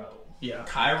Cedro. Yeah.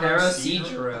 Cairo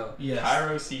Cedro. Yes.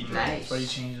 Cairo Cedro. Nice. That's what he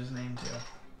changed his name to.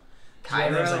 Cairo.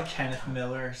 His name's like Kenneth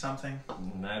Miller or something.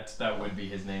 That would be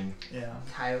his name. Yeah.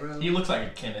 Cairo. He looks like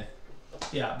a Kenneth.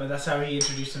 Yeah, but that's how he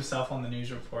introduced himself on the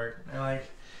news report. They're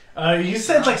like, you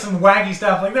said like some wacky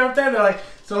stuff. Like they're up there, they're like,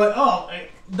 oh,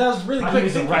 that was really quick. He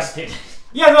was arrested.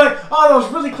 Yeah, they're like, oh, that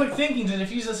was really quick thinking to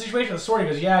defuse the situation with the sword. He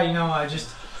goes, yeah,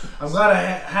 I'm glad I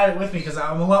had it with me because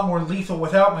I'm a lot more lethal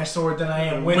without my sword than I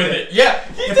am with it. Yeah.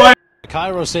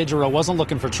 Cairo Cedro wasn't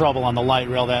looking for trouble on the light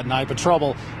rail that night, but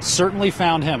trouble certainly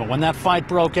found him. And when that fight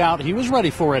broke out, he was ready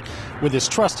for it with his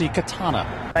trusty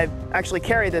katana. I actually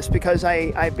carry this because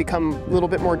I've become a little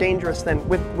bit more dangerous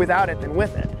without it than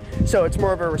with it. So it's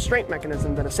more of a restraint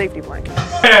mechanism than a safety blanket.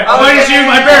 I'm going to use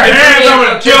my bare hands, I'm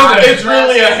going to kill them. It's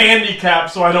really a handicap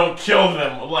so I don't kill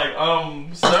them. Like,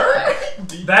 sir?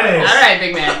 That is. Alright,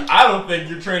 big man. I don't think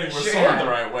you're training with sword the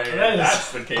right way. That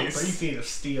That's the case. 3 feet of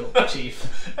steel,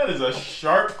 chief. That is a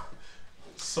sharp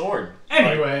sword.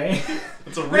 Anyway.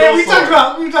 It's a real Man, we sword.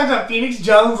 talked about Phoenix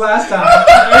Jones last time.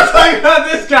 We're talking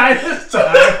about this guy this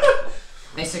time.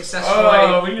 They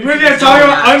successfully. We're going to talk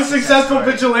about unsuccessful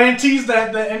vigilantes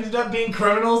that ended up being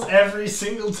criminals every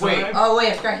single time.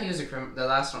 I forgot he was a criminal. The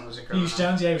last one was a criminal. Phoenix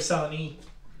Jones, yeah, he was selling E.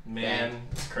 Man,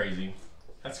 it's crazy.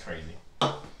 That's crazy.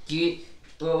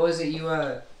 What was it? You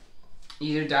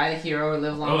either die a hero or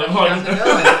live long live enough long to become the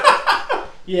villain.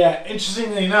 Yeah,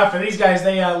 interestingly enough, for these guys,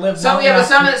 they live Some long of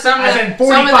enough. them, in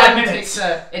 45 minutes.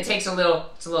 It takes a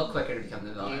little quicker to become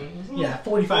the villain. Yeah,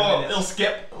 45 minutes. A little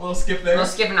skip there. A little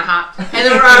skip and a hop, and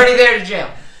then we're already there to jail.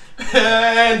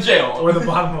 And jail. Or the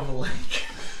bottom of a lake.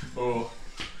 Oh,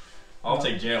 I'll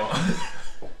take jail.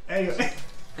 Anyway.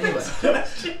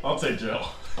 I'll take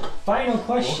jail. Final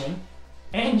question.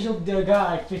 Angel the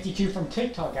Guy 52 from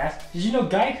TikTok asked, did you know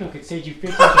Geico could save you 50%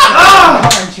 on car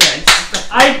insurance?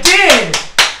 I did!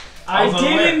 I wasn't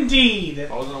did aware. indeed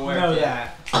I wasn't aware. know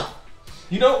that.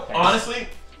 You know, honestly,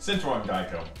 since we're on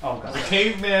Geico, Oh, God.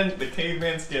 the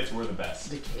caveman skits were the best.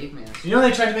 The caveman. You know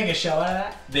they tried to make a show out of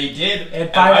that? They did. It had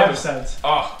and 5 I was- episodes.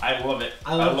 Oh, I love it.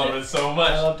 I loved love it so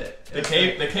much. I loved it. The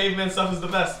caveman stuff is the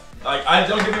best. Like, I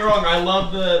don't get me wrong, I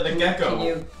love the gecko. Can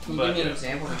you but, give me an yeah.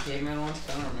 example of the caveman ones?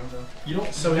 I don't remember. You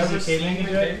don't. So never is the caveman seen can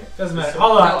the do caveman? it? Doesn't matter. So-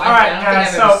 Hold on. No, All right, I don't guys.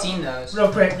 think I've ever So seen those.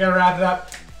 real quick, gotta wrap it up.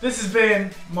 This has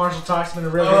been Marshall Talks. It's been a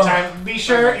real good time. Be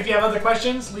sure, if you have other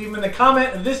questions, leave them in the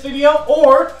comment of this video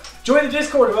or join the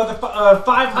Discord of other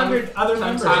 500 other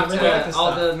members. Talk that really like to this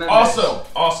all stuff. the members.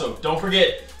 Also, don't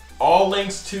forget all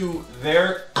links to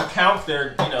their accounts,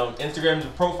 their Instagram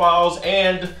profiles,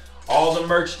 and all the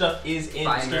merch stuff is in the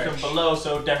Buy description merch. below.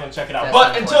 So definitely check it out. That's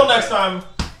But the until important next time,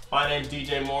 my name's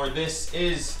DJ Moore. This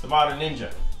is the Modern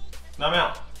Ninja, and I'm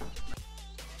out.